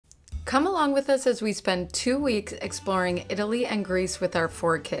Come along with us as we spend 2 weeks exploring Italy and Greece with our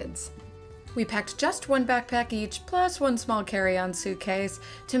 4 kids. We packed just 1 backpack each, plus 1 small carry-on suitcase,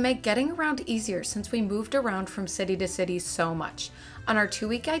 to make getting around easier since we moved around from city to city so much. On our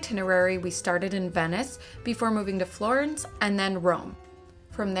 2-week itinerary, we started in Venice before moving to Florence and then Rome.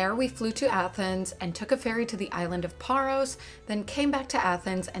 From there, we flew to Athens and took a ferry to the island of Paros, then came back to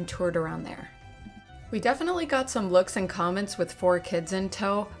Athens and toured around there. We definitely got some looks and comments with 4 kids in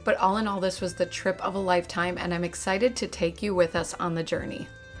tow, but all in all, this was the trip of a lifetime, and I'm excited to take you with us on the journey.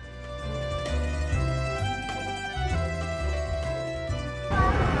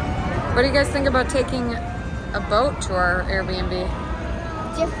 What do you guys think about taking a boat to our Airbnb?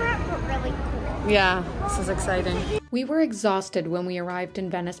 Different, but really cool. Yeah, this is exciting. We were exhausted when we arrived in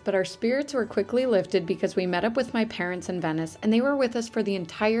Venice, but our spirits were quickly lifted because we met up with my parents in Venice, and they were with us for the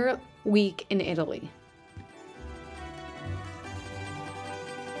entire week in Italy.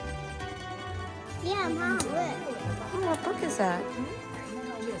 Yeah, Mom, look. Oh, what book is that?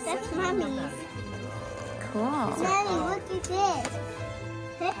 That's Mommy's. Cool. Mommy, look at this.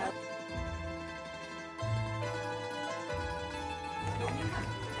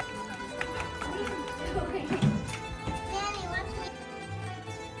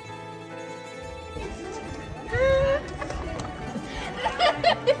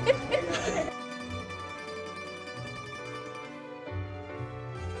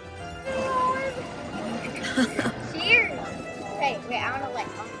 Cheers! Wait, I want to like.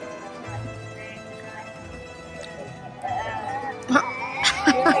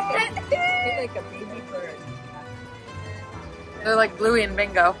 You're like a baby bird. They're like Bluey and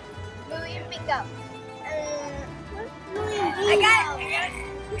Bingo. Bluey and Bingo. Bluey and Bingo. I got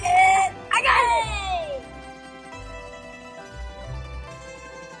it! I got it!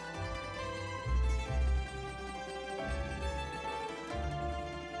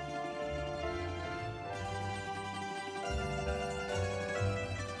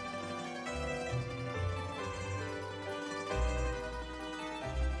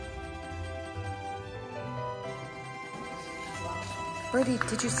 Brady,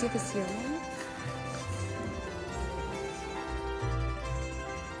 did you see the ceiling?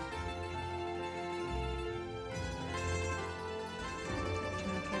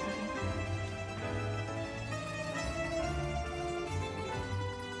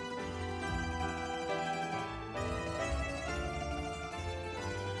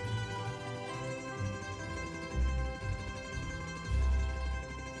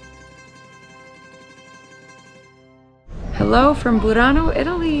 Hello from Burano,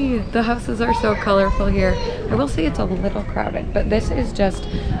 Italy. The houses are so colorful here. I will say it's a little crowded, but this is just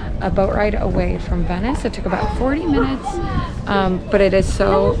a boat ride away from Venice. It took about 40 minutes, but it is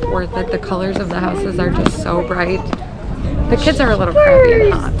so worth it. The colors of the houses are just so bright. The kids are a little crabby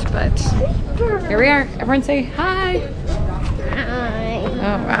and hot, but here we are. Everyone say hi. Hi.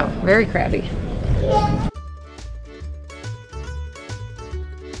 Oh wow, very crabby.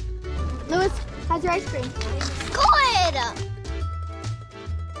 Louis, how's your ice cream? Good!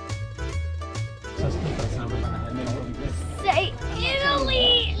 Say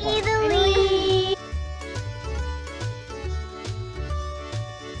Italy! Italy!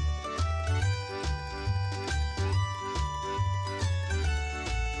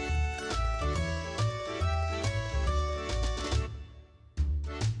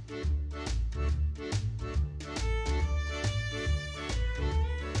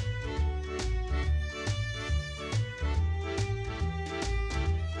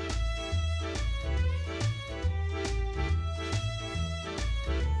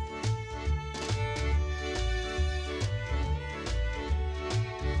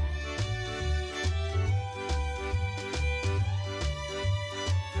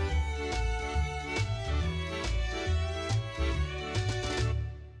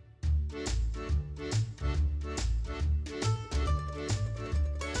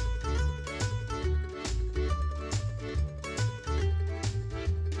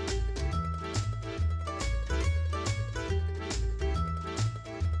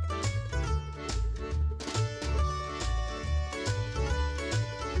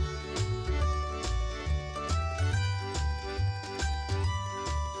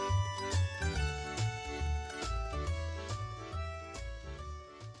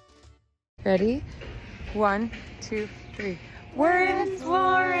 Ready? 1, 2, 3. We're in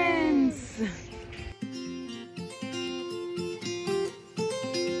Florence!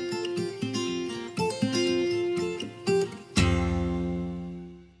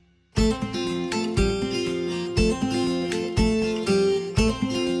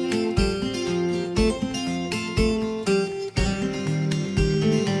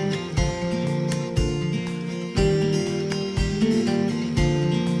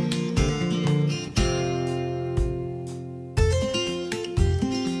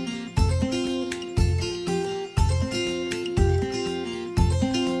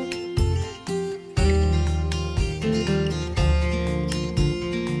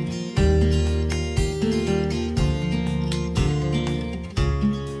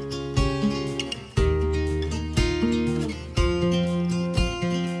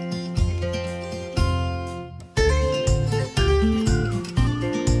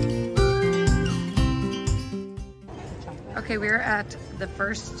 here at the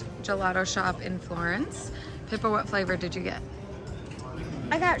first gelato shop in Florence. Pippa, what flavor did you get?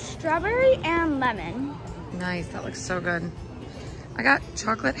 I got strawberry and lemon. Nice, that looks so good. I got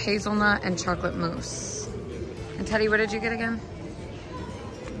chocolate hazelnut and chocolate mousse. And Teddy, what did you get again?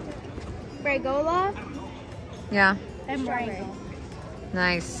 Fragola. Yeah. And strawberry.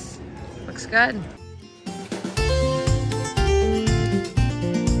 Nice. Looks good.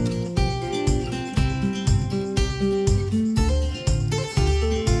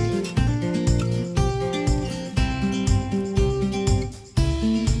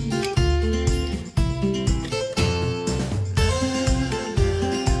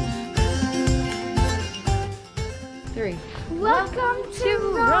 Welcome to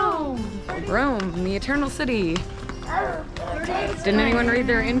Rome. Rome, the eternal city. Didn't anyone read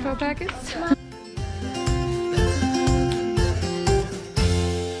their info packets?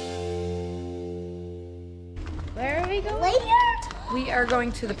 Where are we going later? We are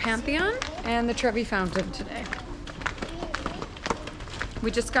going to the Pantheon and the Trevi Fountain today.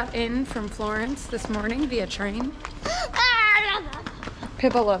 We just got in from Florence this morning via train.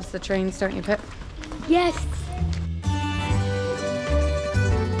 Pippa loves the trains, don't you, Pip? Yes.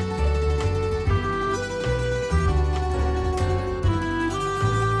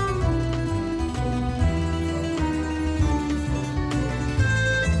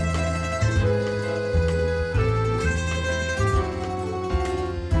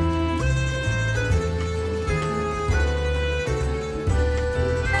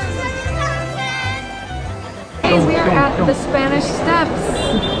 We are at the Spanish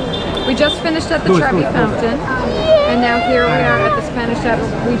Steps. We just finished at the Trevi Fountain, and now here we are at the Spanish Steps.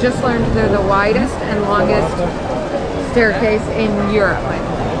 We just learned they're the widest and longest staircase in Europe,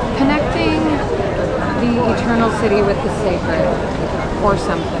 connecting the eternal city with the sacred, or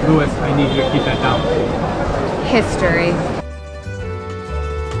something. Louis, I need you to keep that down. History.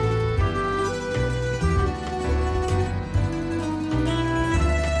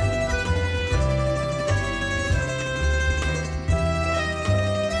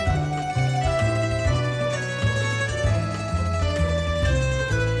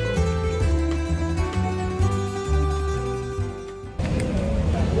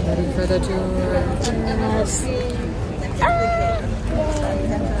 Ready for the tour? Yes.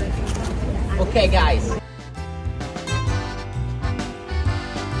 Okay, guys.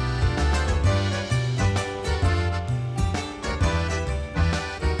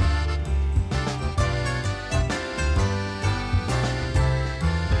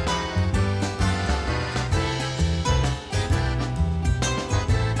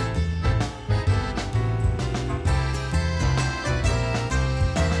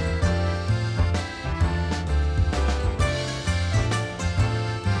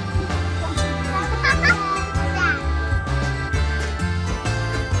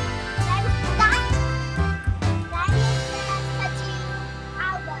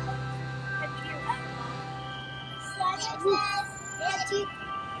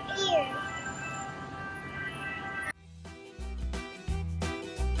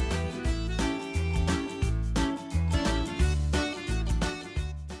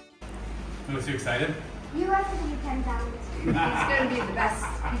 Louis, you excited? You have to be 10,000. He's going to be the best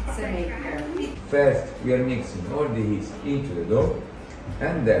pizza maker. First, we are mixing all the yeast into the dough,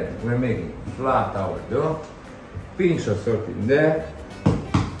 and then we're making flat our dough, pinch of salt in there.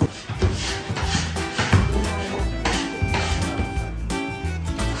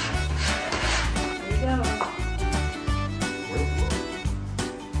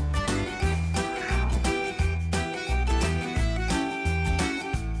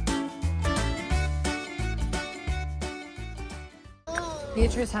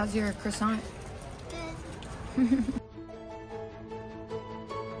 Beatrice, how's your croissant?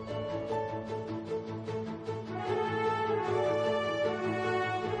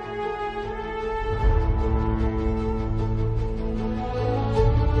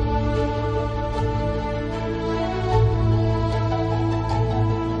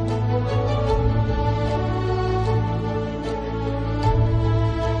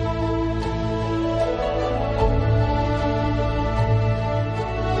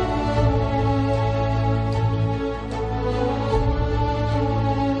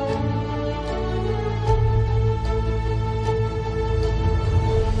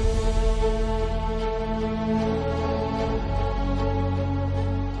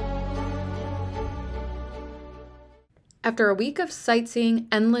 After a week of sightseeing,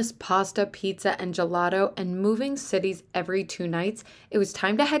 endless pasta, pizza, and gelato, and moving cities every 2 nights, it was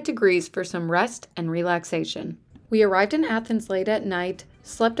time to head to Greece for some rest and relaxation. We arrived in Athens late at night,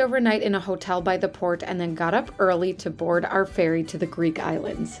 slept overnight in a hotel by the port, and then got up early to board our ferry to the Greek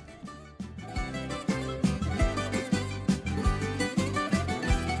islands.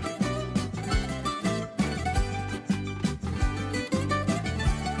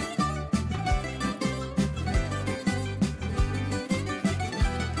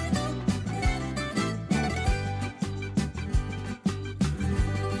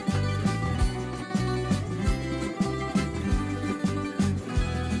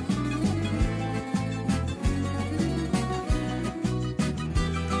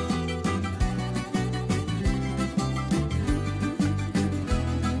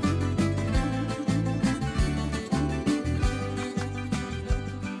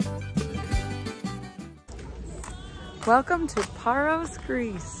 Welcome to Paros,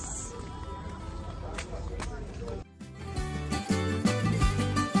 Greece.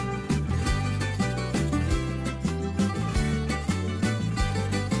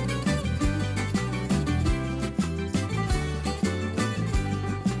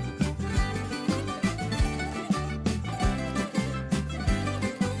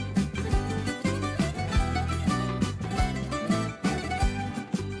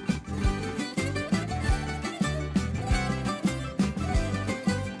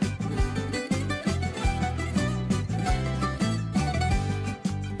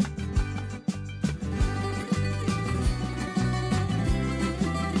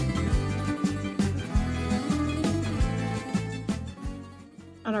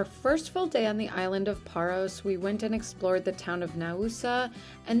 On our first full day on the island of Paros, we went and explored the town of Naousa,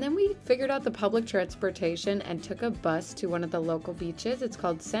 and then we figured out the public transportation and took a bus to one of the local beaches. It's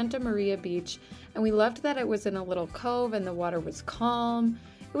called Santa Maria Beach, and we loved that it was in a little cove and the water was calm.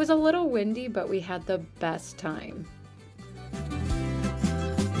 It was a little windy, but we had the best time.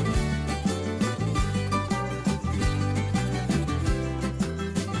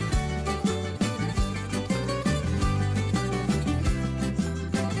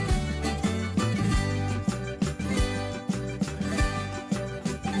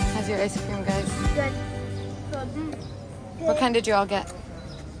 How's your ice cream, guys? Good. What kind did you all get?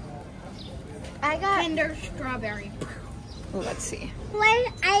 I got Kinder strawberry. Oh, let's see. When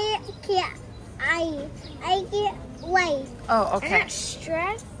I get white. Oh, I okay. got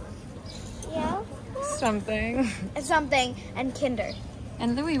stress. Yeah. Something. And something and Kinder.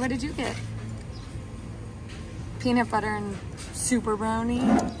 And Louie, what did you get? Peanut butter and super brownie.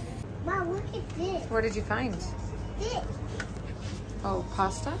 Wow, look at this. What did you find? This Oh,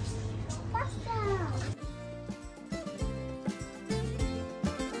 pasta? pasta.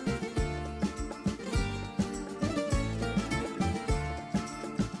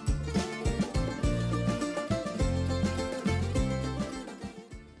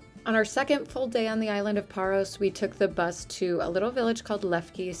 On our second full day on the island of Paros, we took the bus to a little village called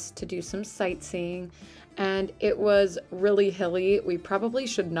Lefkis to do some sightseeing, and it was really hilly. We probably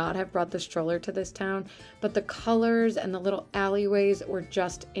should not have brought the stroller to this town, but the colors and the little alleyways were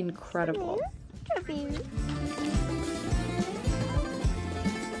just incredible.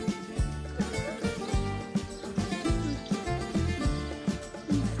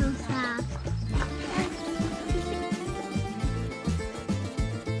 So soft.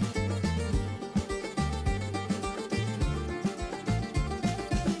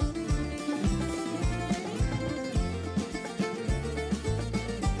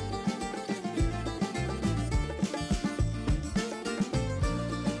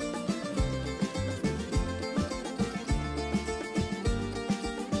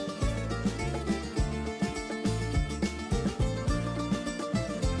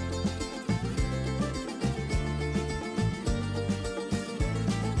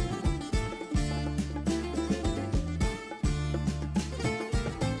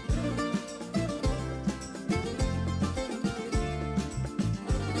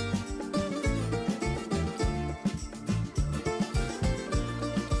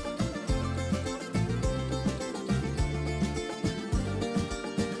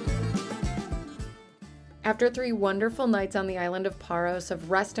 After 3 wonderful nights on the island of Paros of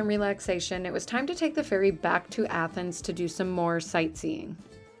rest and relaxation, it was time to take the ferry back to Athens to do some more sightseeing.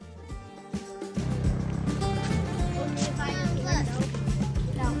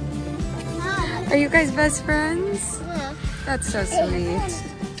 Are you guys best friends? That's so sweet.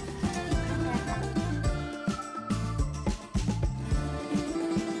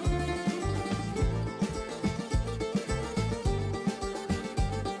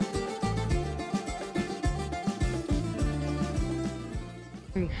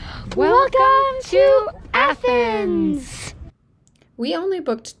 Welcome to Athens. We only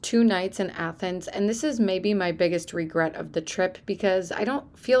booked 2 nights in Athens, and this is maybe my biggest regret of the trip because I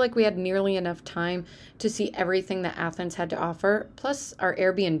don't feel like we had nearly enough time to see everything that Athens had to offer. Plus, our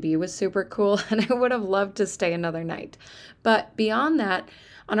Airbnb was super cool, and I would have loved to stay another night. But beyond that,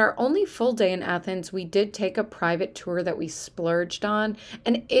 on our only full day in Athens, we did take a private tour that we splurged on,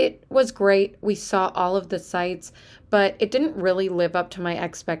 and it was great. We saw all of the sights, but it didn't really live up to my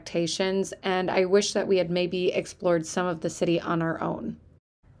expectations, and I wish that we had maybe explored some of the city on our own.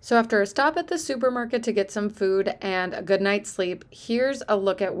 So after a stop at the supermarket to get some food and a good night's sleep, here's a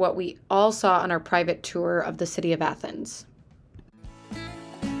look at what we all saw on our private tour of the city of Athens.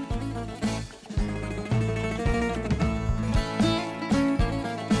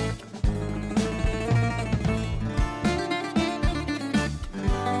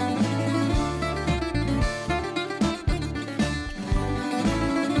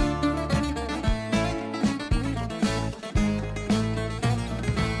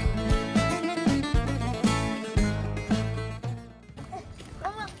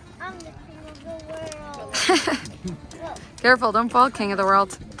 Careful, don't fall, king of the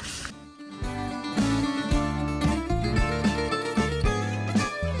world.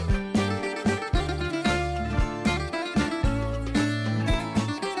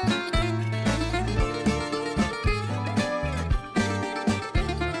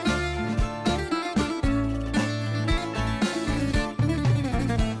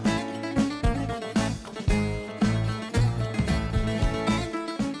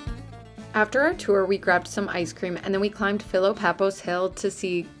 After our tour, we grabbed some ice cream and then we climbed Paros Hill to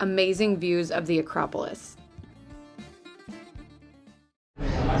see amazing views of the Acropolis.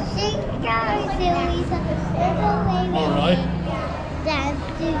 Ice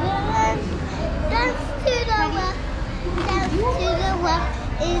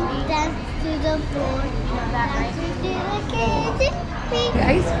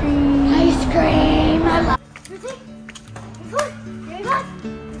cream! Ice cream! I love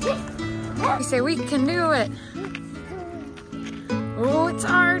You say we can do it. Oh, it's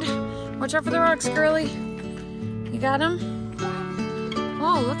hard. Watch out for the rocks, girly. You got him?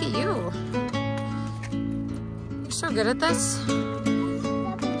 Oh, look at you. You're so good at this.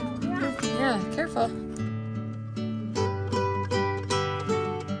 Yeah, careful.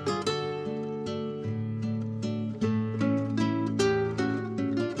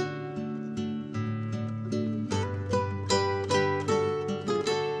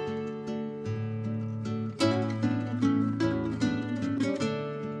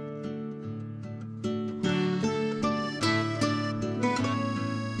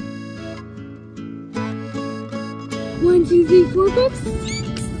 One, two, three, 4, 5, 6.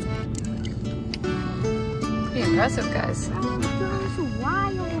 Pretty impressive, guys. Oh, that's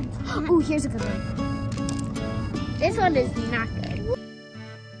wild. Oh, here's a good one. This one is not good.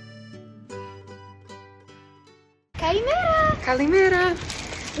 Kalimera. Kalimera.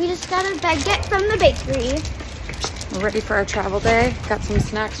 We just got a baguette from the bakery. We're ready for our travel day. Got some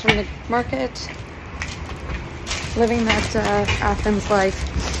snacks from the market. Living that Athens life.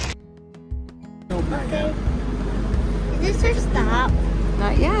 Okay. Is this our stop?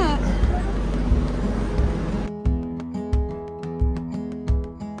 Not yet.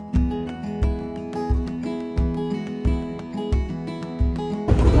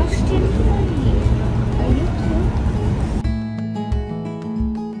 Question for you. Are you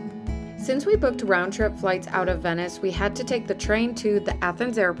too? Since we booked round-trip flights out of Venice, we had to take the train to the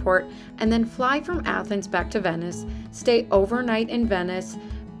Athens airport and then fly from Athens back to Venice, stay overnight in Venice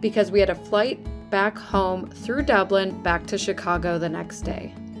because we had a flight back home through Dublin back to Chicago the next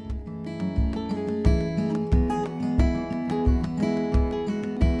day.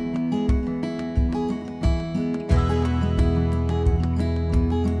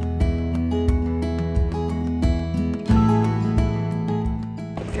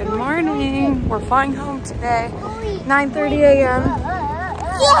 Good morning. We're flying home today, 9:30 a.m.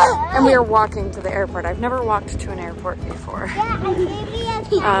 And we are walking to the airport. I've never walked to an airport before.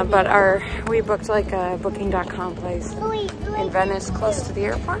 But we booked like a booking.com place in Venice close to the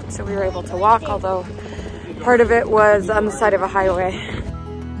airport, so we were able to walk, although part of it was on the side of a highway.